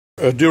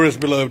Dearest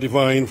beloved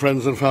divine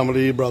friends and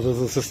family, brothers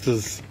and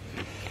sisters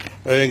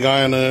in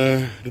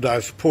Guyana, the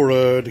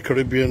diaspora, the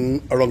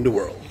Caribbean, around the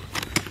world.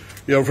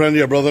 Your friend,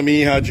 your brother,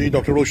 me, Haji,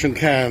 Dr. Roshan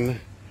Khan,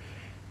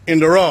 in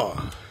the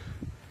raw.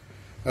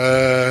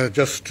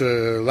 Just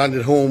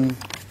landed home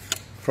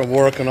from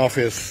work and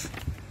office,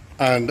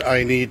 and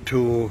I need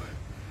to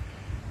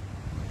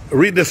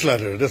read this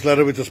letter. This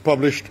letter, which is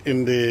published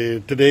in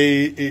the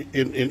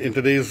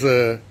today's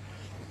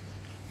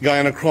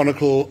Guyana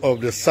Chronicle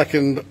of the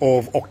 2nd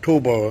of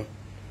October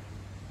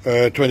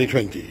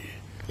 2020.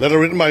 Letter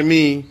written by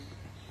me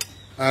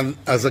and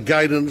as a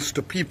guidance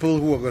to people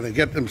who are going to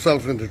get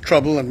themselves into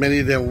trouble, and many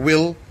of them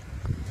will,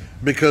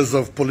 because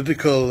of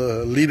political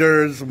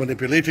leaders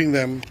manipulating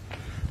them,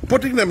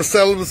 putting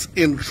themselves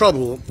in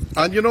trouble.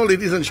 And you know,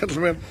 ladies and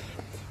gentlemen,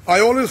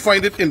 I always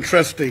find it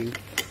interesting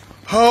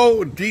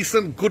how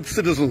decent, good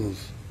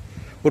citizens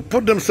would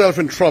put themselves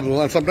in trouble,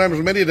 and sometimes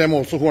many of them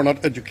also who are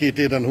not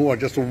educated and who are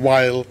just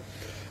wild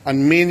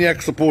and maniac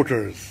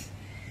supporters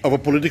of a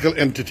political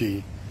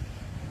entity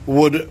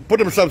would put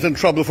themselves in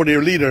trouble for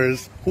their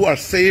leaders who are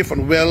safe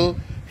and well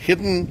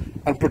hidden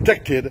and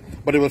protected,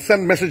 but they will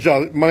send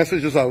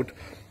messages out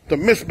to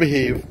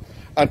misbehave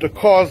and to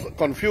cause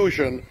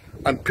confusion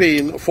and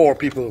pain for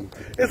people.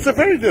 It's a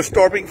very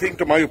disturbing thing,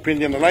 to my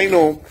opinion, and I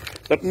know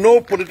that no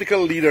political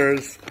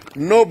leaders,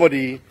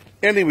 nobody,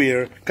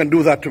 anywhere can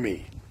do that to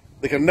me.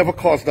 They can never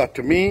cause that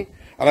to me,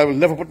 and I will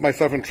never put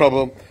myself in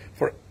trouble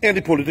for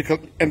any political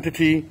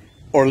entity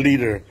or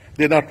leader.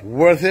 They're not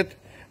worth it.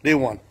 They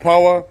want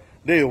power.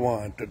 They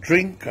want to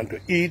drink and to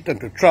eat and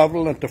to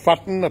travel and to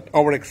fatten at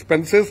our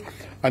expenses,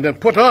 and then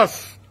put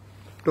us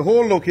to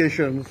hold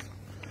locations,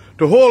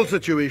 to hold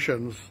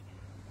situations,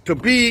 to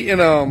be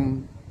in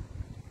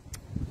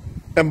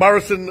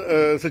embarrassing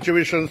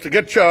situations, to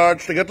get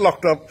charged, to get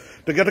locked up,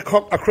 to get a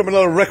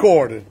criminal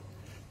record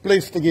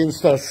placed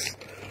against us,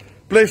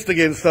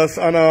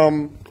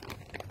 and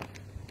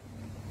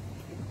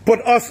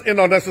put us in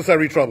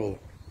unnecessary trouble.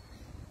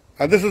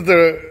 And this is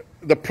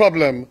the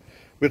problem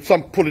with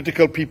some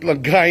political people,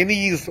 and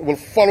Guyanese will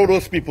follow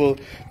those people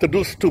to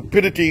do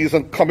stupidities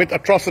and commit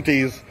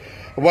atrocities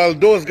while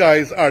those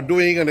guys are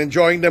doing and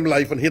enjoying their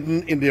life and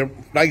hidden in their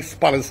nice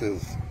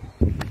palaces.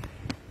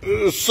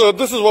 So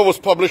this is what was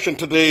published in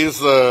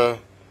today's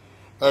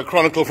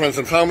Chronicle, friends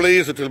and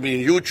families. It will be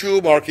in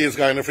YouTube, RKs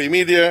Guyana Free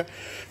Media,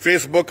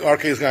 Facebook,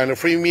 RKs Guyana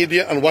Free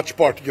Media, and Watch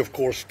Party, of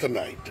course,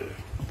 tonight.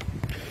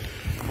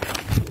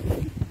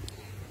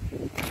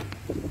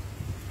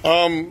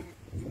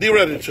 Dear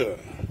editor,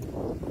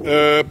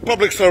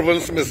 public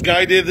servants,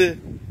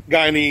 misguided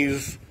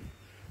Guyanese,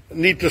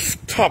 need to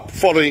stop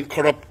following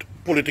corrupt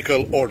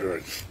political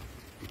orders.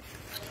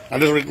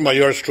 And this is written by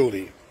yours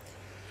truly.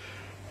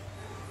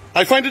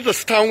 I find it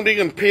astounding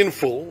and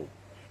painful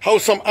how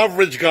some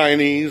average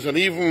Guyanese, and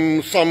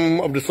even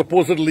some of the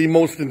supposedly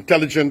most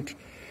intelligent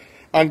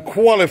and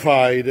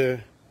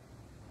qualified,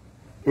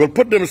 will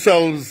put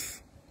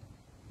themselves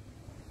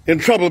in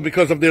trouble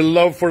because of their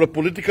love for a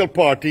political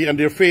party and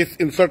their faith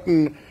in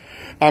certain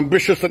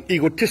ambitious and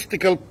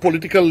egotistical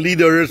political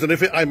leaders, and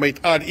if I might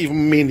add,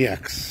 even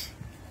maniacs.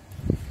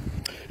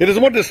 It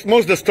is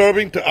most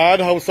disturbing to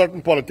add how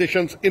certain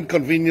politicians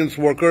inconvenience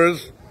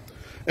workers,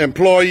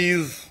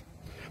 employees,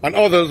 and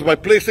others by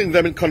placing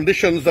them in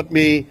conditions that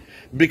may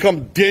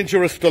become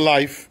dangerous to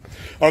life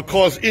or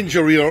cause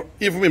injury or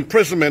even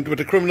imprisonment with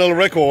a criminal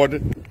record.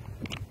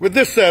 With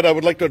this said, I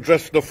would like to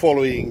address the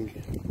following,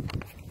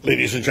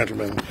 ladies and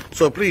gentlemen,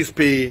 so please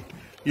pay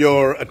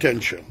your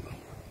attention.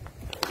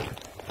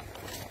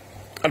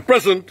 At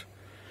present,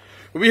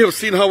 we have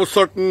seen how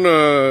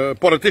certain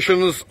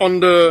politicians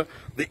under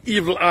the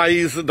Evil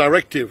Eyes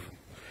Directive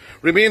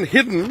remain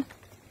hidden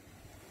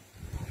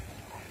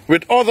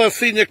with other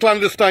senior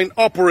clandestine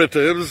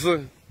operatives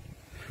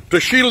to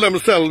shield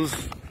themselves,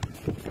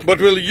 but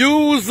will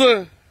use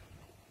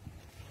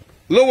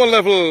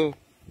lower-level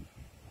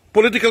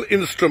political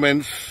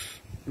instruments,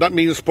 that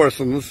means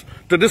persons,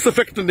 to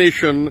disaffect the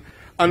nation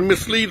and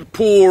mislead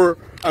poor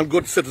and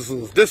good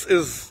citizens. This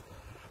is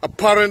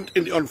apparent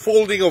in the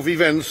unfolding of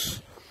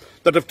events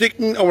that have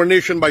taken our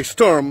nation by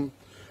storm,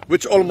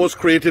 which almost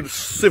created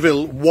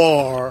civil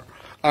war,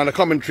 and a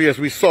commentary, as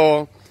we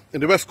saw in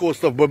the west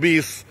coast of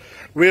Berbice,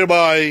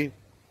 whereby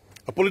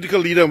a political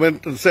leader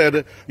went and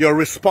said, your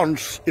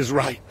response is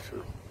right.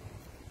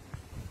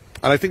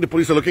 And I think the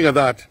police are looking at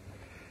that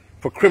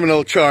for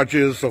criminal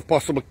charges, of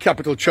possible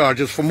capital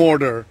charges for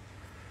murder,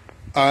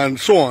 and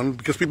so on,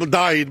 because people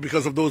died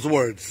because of those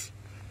words.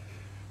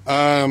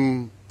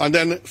 And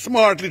then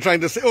smartly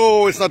trying to say,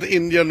 oh, it's not an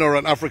Indian or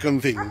an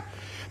African thing.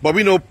 But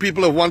we know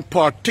people of one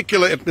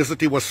particular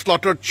ethnicity were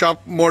slaughtered,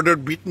 chopped,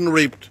 murdered, beaten,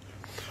 raped,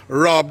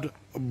 robbed,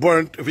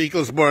 burnt,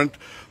 vehicles burnt,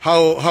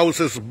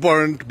 houses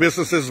burnt,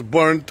 businesses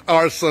burnt,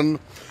 arson.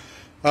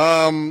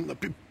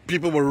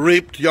 People were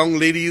raped, young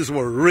ladies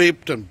were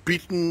raped and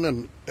beaten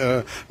and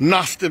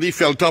nastily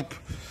felt up,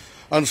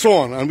 and so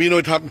on. And we know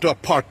it happened to a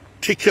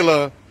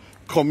particular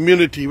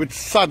community, which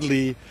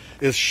sadly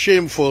is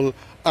shameful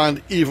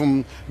and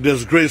even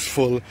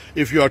disgraceful,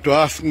 if you are to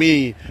ask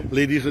me,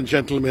 ladies and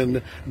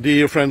gentlemen,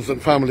 dear friends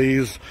and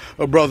families,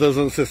 brothers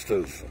and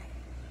sisters.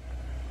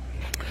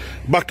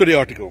 Back to the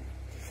article.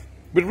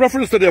 With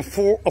reference to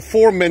the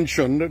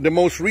aforementioned, the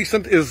most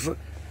recent is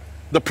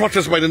the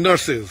protest by the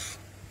nurses.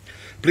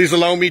 Please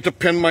allow me to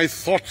pen my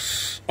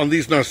thoughts on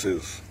these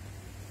nurses.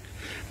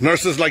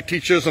 Nurses, like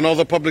teachers and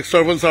other public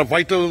servants, are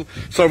vital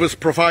service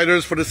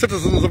providers for the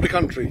citizens of the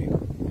country,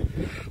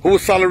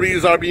 whose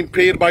salaries are being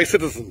paid by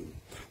citizens.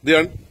 They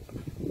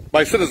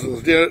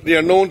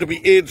are known to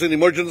be aids in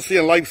emergency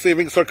and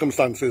life-saving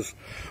circumstances,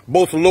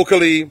 both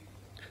locally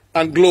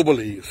and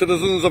globally.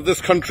 Citizens of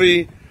this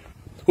country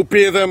who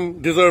pay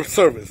them deserve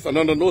service, and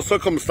under no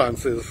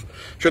circumstances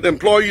should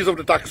employees of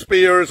the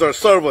taxpayers or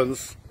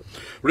servants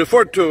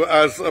referred to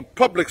as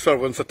public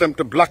servants attempt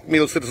to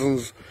blackmail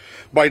citizens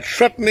by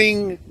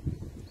threatening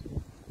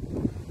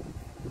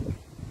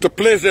to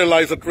place their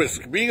lives at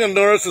risk. Being a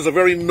nurse is a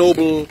very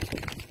noble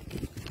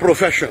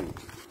profession.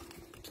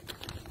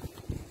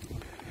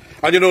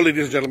 And you know,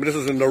 ladies and gentlemen, this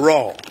is in the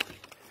raw.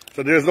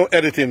 So there's no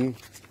editing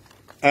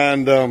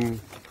and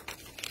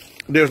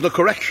there's no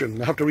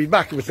correction. I have to read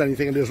back if it's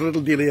anything, and there's a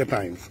little delay at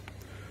times.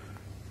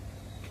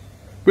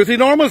 With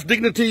enormous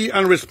dignity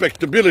and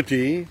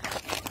respectability,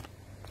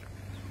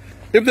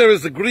 if there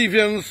is a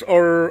grievance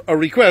or a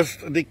request,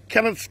 they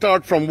cannot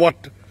start from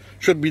what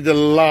should be the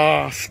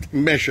last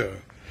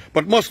measure,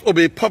 but must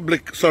obey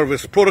public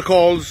service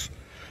protocols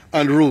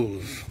and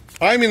rules.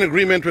 I'm in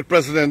agreement with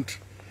President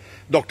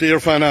Dr.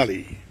 Irfan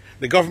Ali.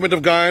 The government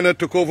of Guyana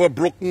took over a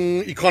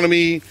broken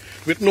economy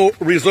with no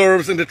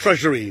reserves in the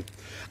treasury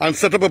and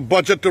set up a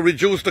budget to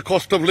reduce the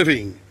cost of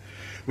living,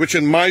 which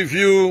in my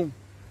view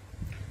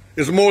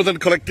is more than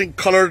collecting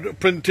colored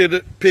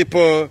printed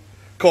paper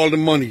called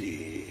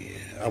money.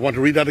 I want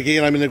to read that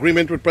again. I'm in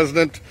agreement with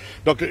President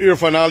Dr.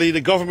 Irfan Ali. The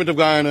government of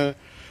Guyana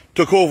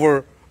took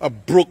over a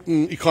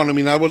broken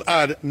economy, and I will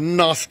add,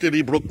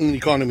 nastily broken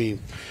economy,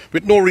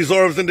 with no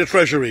reserves in the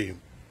treasury.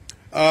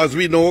 As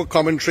we know,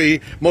 commentary,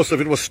 most of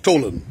it was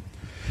stolen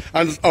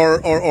and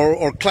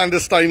or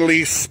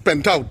clandestinely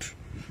spent out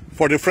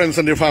for their friends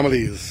and their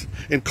families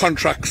in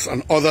contracts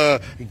and other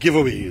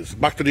giveaways.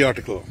 Back to the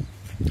article.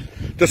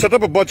 To set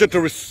up a budget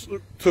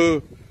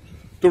to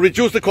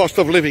reduce the cost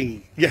of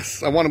living.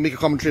 Yes, I want to make a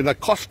commentary that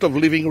cost of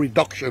living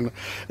reduction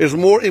is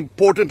more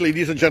important,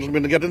 ladies and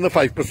gentlemen, than getting the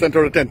 5%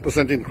 or a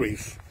 10%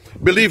 increase.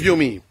 Believe you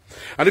me.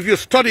 And if you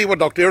study what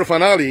Dr.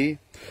 Irfan Ali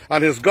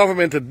and his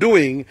government are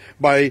doing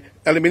by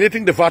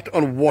eliminating the VAT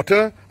on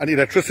water and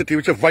electricity,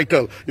 which are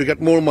vital, you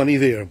get more money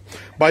there.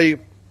 By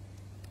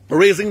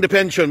raising the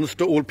pensions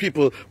to old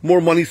people,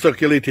 more money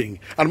circulating,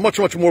 and much,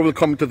 much more will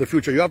come into the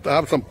future. You have to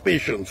have some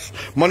patience.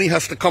 Money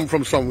has to come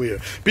from somewhere.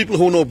 People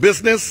who know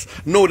business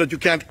know that you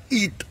can't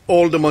eat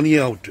all the money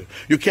out.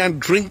 You can't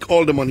drink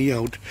all the money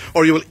out,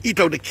 or you will eat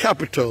out the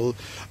capital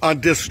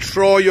and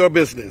destroy your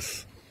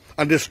business,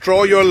 and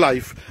destroy your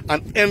life,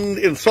 and end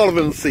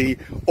insolvency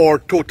or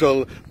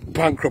total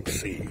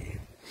bankruptcy.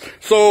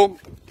 So,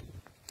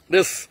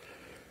 this,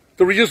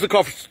 to reduce the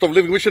cost of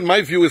living, which in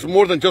my view is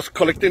more than just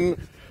collecting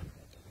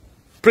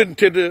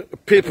printed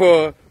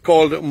paper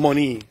called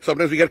money.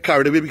 Sometimes we get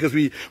carried away because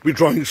we're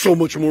drawing so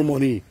much more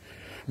money.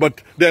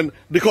 But then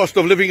the cost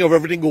of living of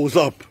everything goes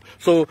up.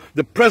 So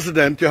the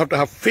president, you have to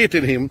have faith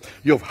in him.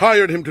 You've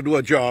hired him to do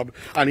a job,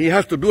 and he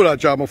has to do that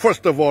job. And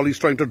first of all, he's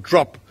trying to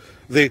drop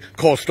the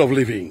cost of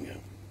living.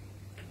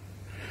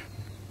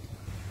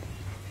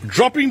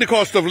 Dropping the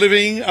cost of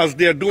living, as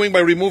they are doing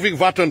by removing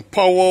VAT on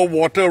power,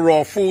 water,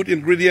 raw food,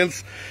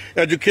 ingredients,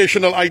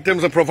 educational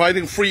items, and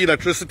providing free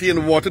electricity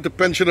and water to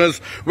pensioners,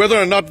 whether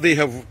or not they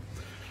have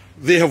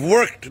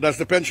worked, that's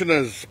the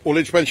pensioners, old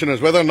age pensioners,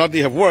 whether or not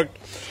they have worked,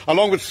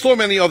 along with so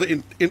many other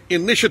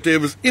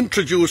initiatives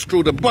introduced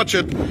through the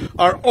budget,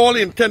 are all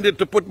intended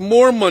to put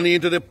more money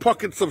into the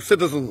pockets of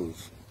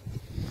citizens.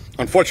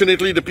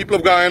 Unfortunately, the people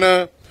of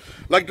Guyana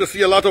like to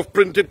see a lot of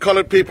printed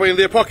colored paper in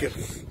their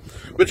pockets,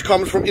 which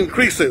comes from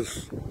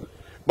increases.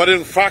 But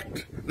in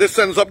fact, this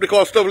sends up the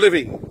cost of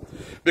living,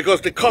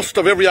 because the cost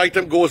of every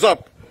item goes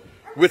up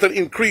with an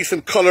increase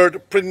in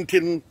colored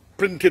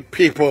printed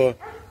paper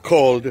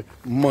called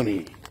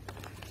money.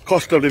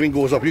 Cost of living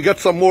goes up. You get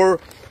some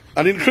more,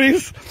 an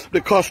increase,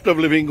 the cost of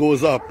living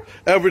goes up.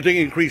 Everything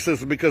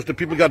increases because the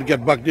people got to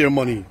get back their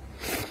money.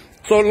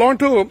 So learn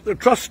to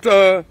trust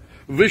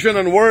vision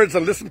and words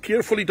and listen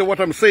carefully to what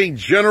I'm saying.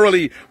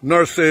 Generally,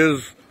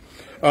 nurses,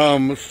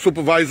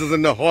 supervisors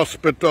in the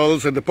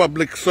hospitals and the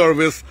public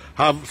service,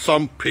 have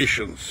some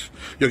patience.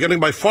 You're getting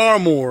by far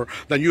more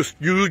than you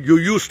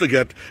used to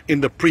get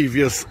in the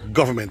previous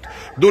government.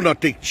 Do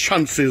not take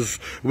chances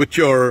with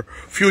your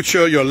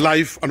future, your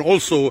life, and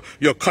also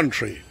your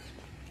country.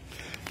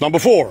 Number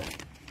 4,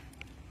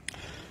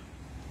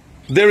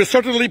 there is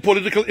certainly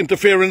political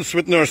interference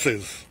with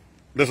nurses.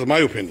 This is my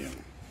opinion.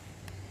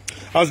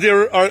 As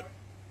there are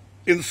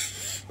in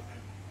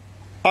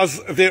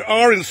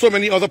so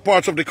many other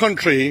parts of the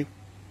country,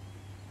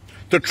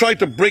 to try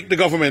to break the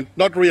government,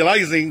 not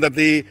realizing that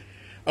they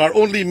are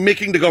only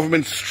making the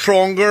government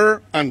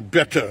stronger and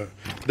better.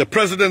 The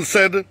president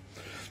said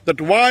that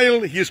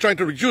while he is trying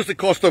to reduce the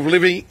cost of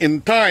living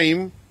in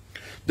time,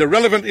 the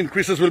relevant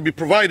increases will be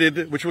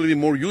provided, which will be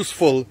more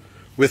useful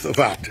with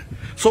that.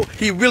 So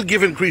he will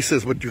give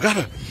increases, but you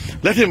gotta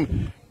let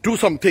him do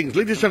some things.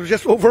 Ladies and gentlemen,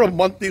 just over a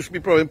month these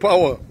people are in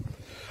power.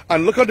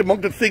 And look at the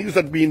amount of things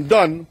that are being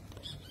done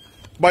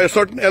by a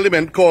certain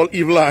element called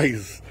evil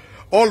eyes,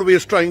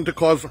 always trying to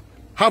cause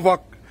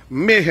havoc,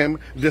 mayhem,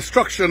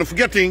 destruction,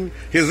 forgetting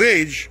his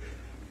age.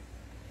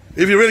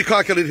 If you really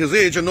calculate his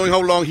age and knowing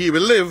how long he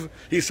will live,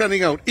 he's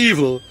sending out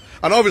evil.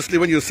 And obviously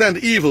when you send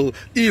evil,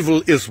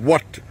 evil is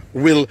what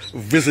will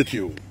visit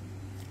you.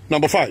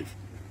 Number 5,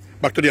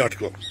 back to the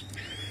article.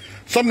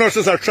 Some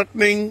nurses are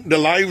threatening the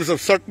lives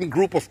of certain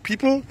group of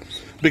people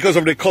because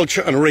of their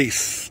culture and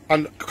race.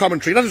 And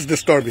commentary, that is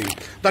disturbing.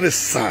 That is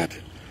sad.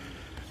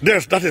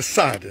 That is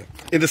sad.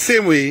 In the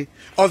same way,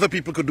 other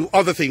people could do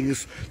other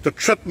things to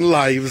threaten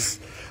lives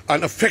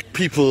and affect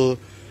people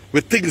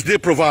with things they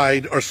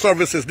provide or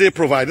services they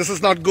provide. This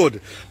is not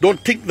good.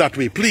 Don't think that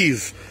way,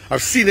 please.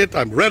 I've seen it,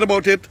 I've read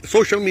about it,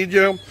 social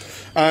media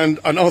and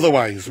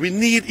otherwise. We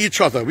need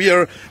each other. We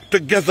are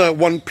together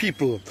one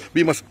people.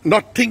 We must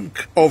not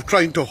think of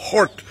trying to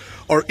hurt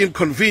or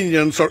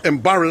inconvenience or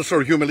embarrass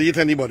or humiliate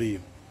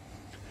anybody.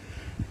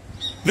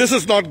 This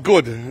is not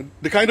good.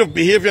 The kind of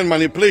behavior and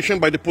manipulation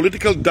by the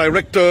political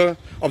director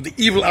of the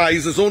evil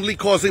eyes is only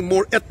causing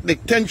more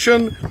ethnic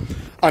tension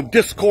and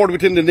discord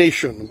within the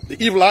nation.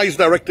 The evil eyes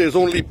director is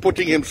only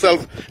putting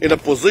himself in a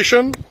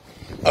position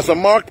as a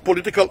marked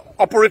political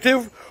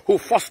operative who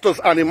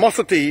fosters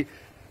animosity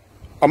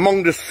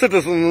among the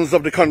citizens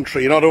of the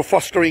country in order of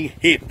fostering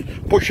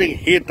hate, pushing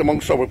hate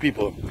amongst our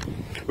people.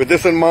 With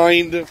this in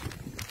mind,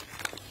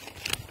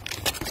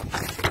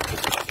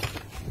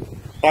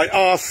 I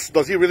ask,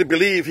 does he really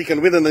believe he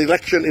can win an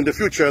election in the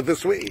future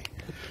this way?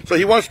 So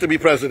he wants to be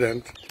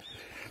president.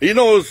 He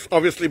knows,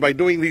 obviously, by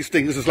doing these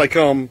things, it's like,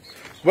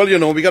 well, you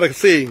know, we got a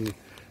saying,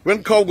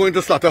 when cow go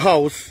into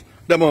slaughterhouse,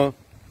 them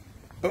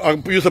I'll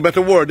use a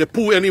better word, they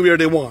poo anywhere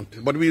they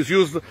want. But we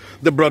use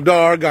the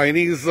Bradar,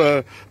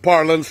 Guyanese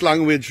parlance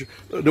language,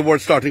 the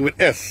word starting with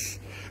S.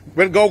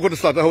 When cow go to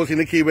slaughterhouse, in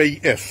the key way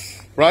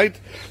S, right?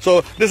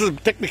 So this is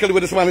technically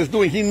what this man is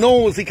doing. He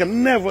knows he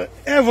can never,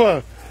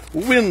 ever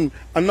win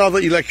another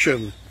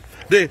election.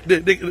 They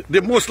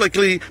most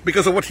likely,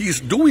 because of what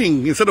he's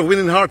doing, instead of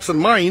winning hearts and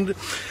mind,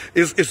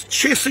 is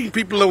chasing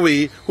people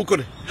away who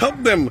could help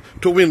them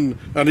to win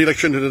an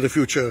election into the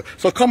future.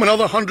 So come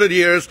another 100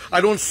 years, I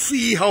don't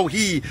see how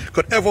he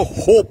could ever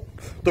hope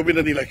to win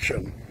an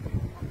election.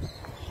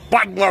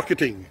 Bad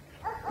marketing,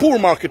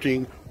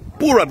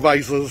 poor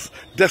advisors,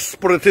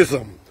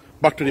 desperatism.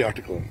 Back to the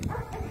article.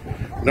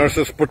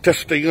 Nurses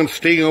protesting and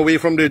staying away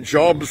from their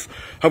jobs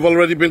have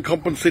already been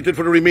compensated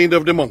for the remainder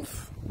of the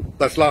month.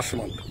 That's last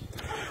month.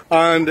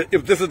 And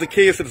if this is the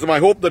case, it is my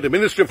hope that the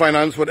Ministry of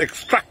Finance would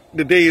extract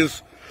the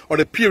days or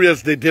the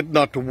periods they did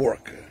not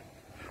work.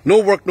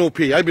 No work, no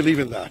pay. I believe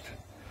in that.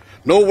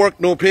 No work,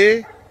 no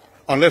pay.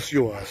 Unless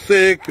you are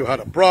sick, you had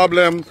a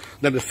problem,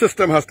 then the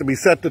system has to be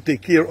set to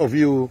take care of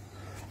you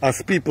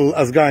as people,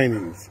 as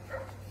Guyanese.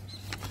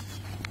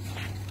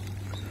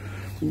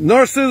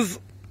 Nurses,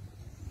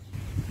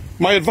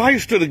 my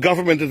advice to the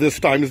government at this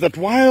time is that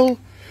while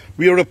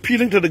we are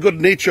appealing to the good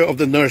nature of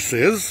the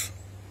nurses,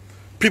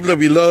 people that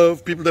we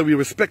love, people that we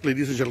respect,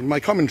 ladies and gentlemen, my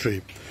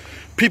commentary,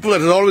 people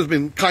that have always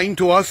been kind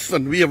to us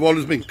and we have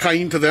always been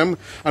kind to them,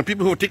 and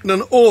people who have taken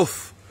an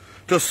oath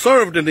to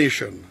serve the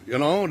nation, you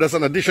know, that's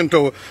an addition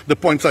to the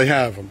points I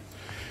have.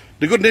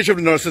 The good nature of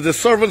the nurses, the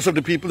servants of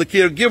the people, the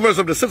caregivers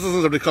of the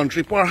citizens of the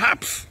country.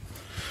 Perhaps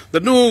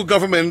the new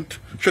government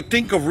should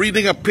think of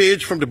reading a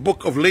page from the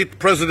book of late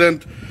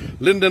President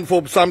Lyndon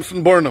Forbes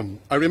Sampson Burnham.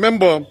 I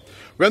remember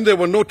when there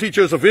were no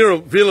teachers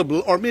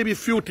available, or maybe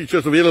few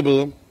teachers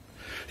available,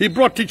 he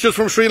brought teachers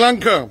from Sri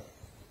Lanka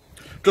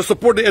to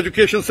support the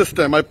education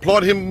system. I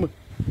applaud him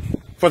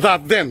for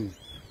that then,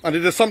 and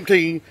it is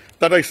something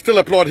that I still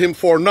applaud him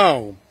for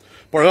now.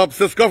 Perhaps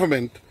this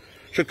government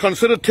should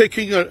consider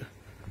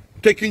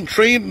taking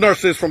trained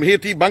nurses from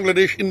Haiti,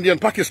 Bangladesh, India and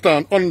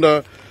Pakistan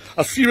under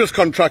a serious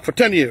contract for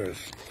 10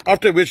 years,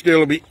 after which they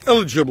will be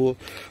eligible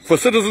for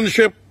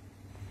citizenship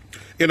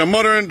in a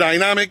modern,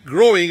 dynamic,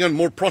 growing and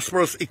more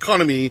prosperous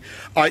economy.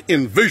 I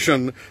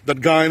envision that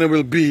Guyana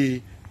will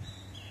be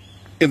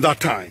in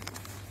that time,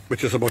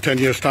 which is about 10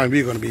 years' time.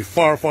 We're going to be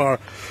far, far.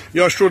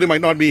 Yours truly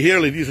might not be here,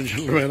 ladies and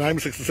gentlemen. I'm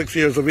 66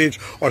 years of age,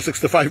 or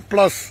 65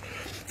 plus.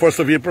 1st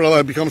of April,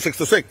 I become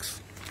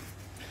 66.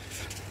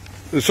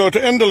 So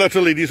to end the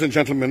letter, ladies and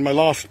gentlemen, my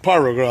last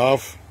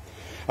paragraph,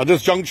 at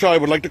this juncture, I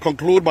would like to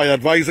conclude by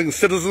advising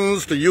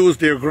citizens to use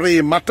their grey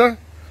matter,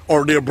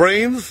 or their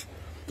brains,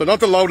 to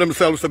not allow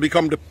themselves to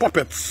become the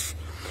puppets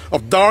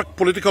of dark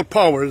political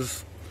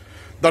powers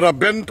that are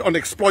bent on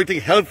exploiting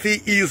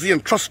healthy, easy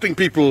and trusting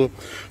people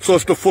so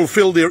as to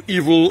fulfill their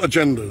evil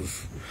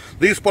agendas.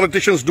 These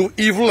politicians do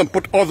evil and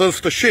put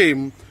others to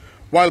shame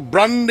while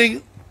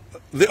branding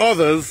the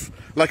others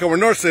like our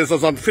nurses,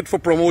 as unfit for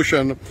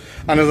promotion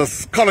and as a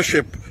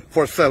scholarship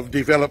for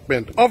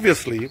self-development.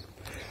 Obviously,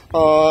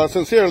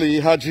 sincerely,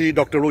 Haji,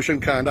 Dr. Roshan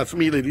Khan, that's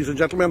me, ladies and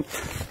gentlemen.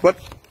 But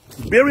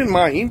bear in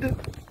mind,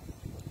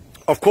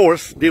 of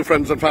course, dear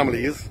friends and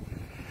families,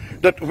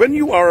 that when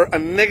you are a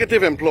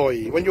negative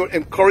employee, when you're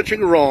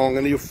encouraging wrong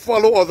and you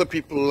follow other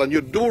people and you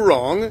do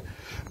wrong,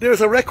 there's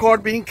a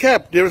record being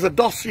kept, there's a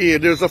dossier,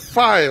 there's a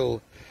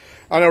file,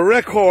 and a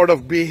record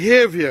of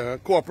behavior,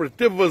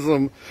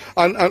 cooperativism,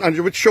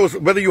 and which shows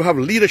whether you have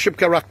leadership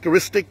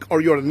characteristic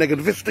or you're a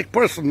negativistic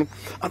person.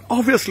 And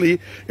obviously,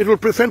 it will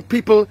prevent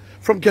people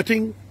from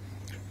getting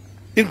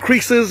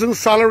increases in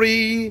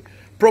salary,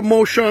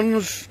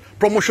 promotions,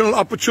 promotional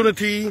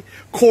opportunity,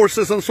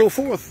 courses, and so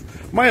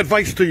forth. My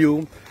advice to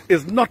you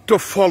is not to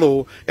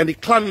follow any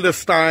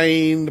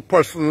clandestine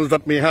persons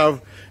that may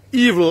have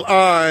evil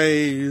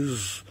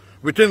eyes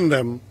within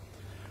them.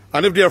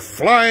 And if they're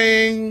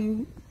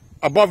flying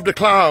above the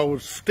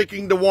clouds,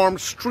 taking the warm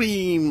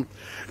stream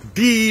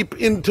deep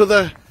into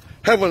the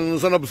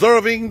heavens and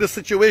observing the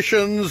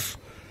situations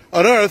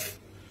on earth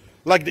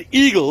like the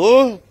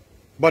eagle,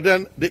 but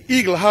then the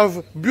eagle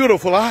have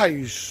beautiful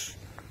eyes.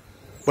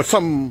 But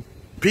some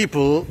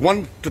people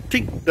want to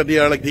think that they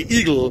are like the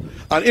eagle,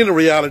 and in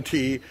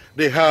reality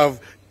they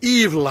have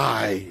evil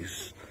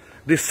eyes,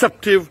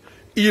 deceptive,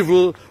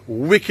 evil,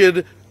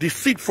 wicked,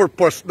 deceitful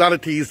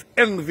personalities,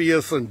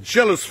 envious and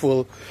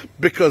jealousful,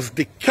 because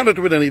they cannot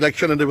win an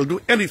election and they will do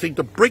anything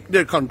to break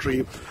their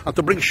country and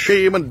to bring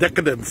shame and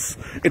decadence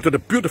into the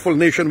beautiful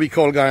nation we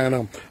call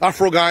Guyana.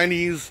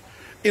 Afro-Guyanese,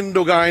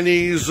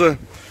 Indo-Guyanese,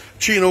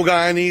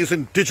 Chino-Guyanese,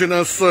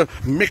 indigenous,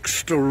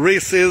 mixed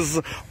races,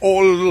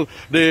 all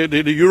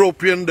the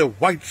European, the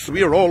whites,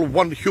 we are all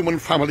one human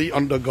family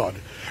under God.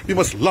 We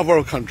must love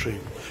our country.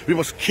 We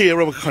must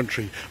care our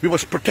country. We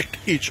must protect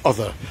each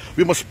other.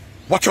 We must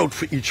watch out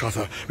for each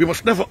other. We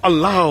must never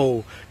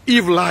allow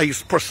evil-eyed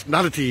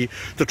personality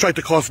to try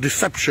to cause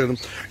deception,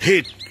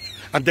 hate,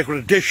 and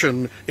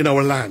degradation in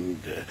our land.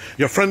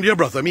 Your friend, your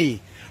brother,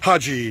 me,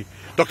 Haji,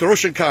 Dr.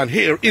 Roshan Khan,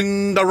 here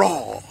in the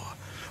Raw.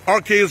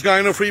 RKs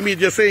Guyana Free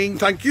Media saying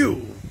thank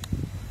you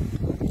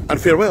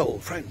and farewell,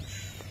 friends.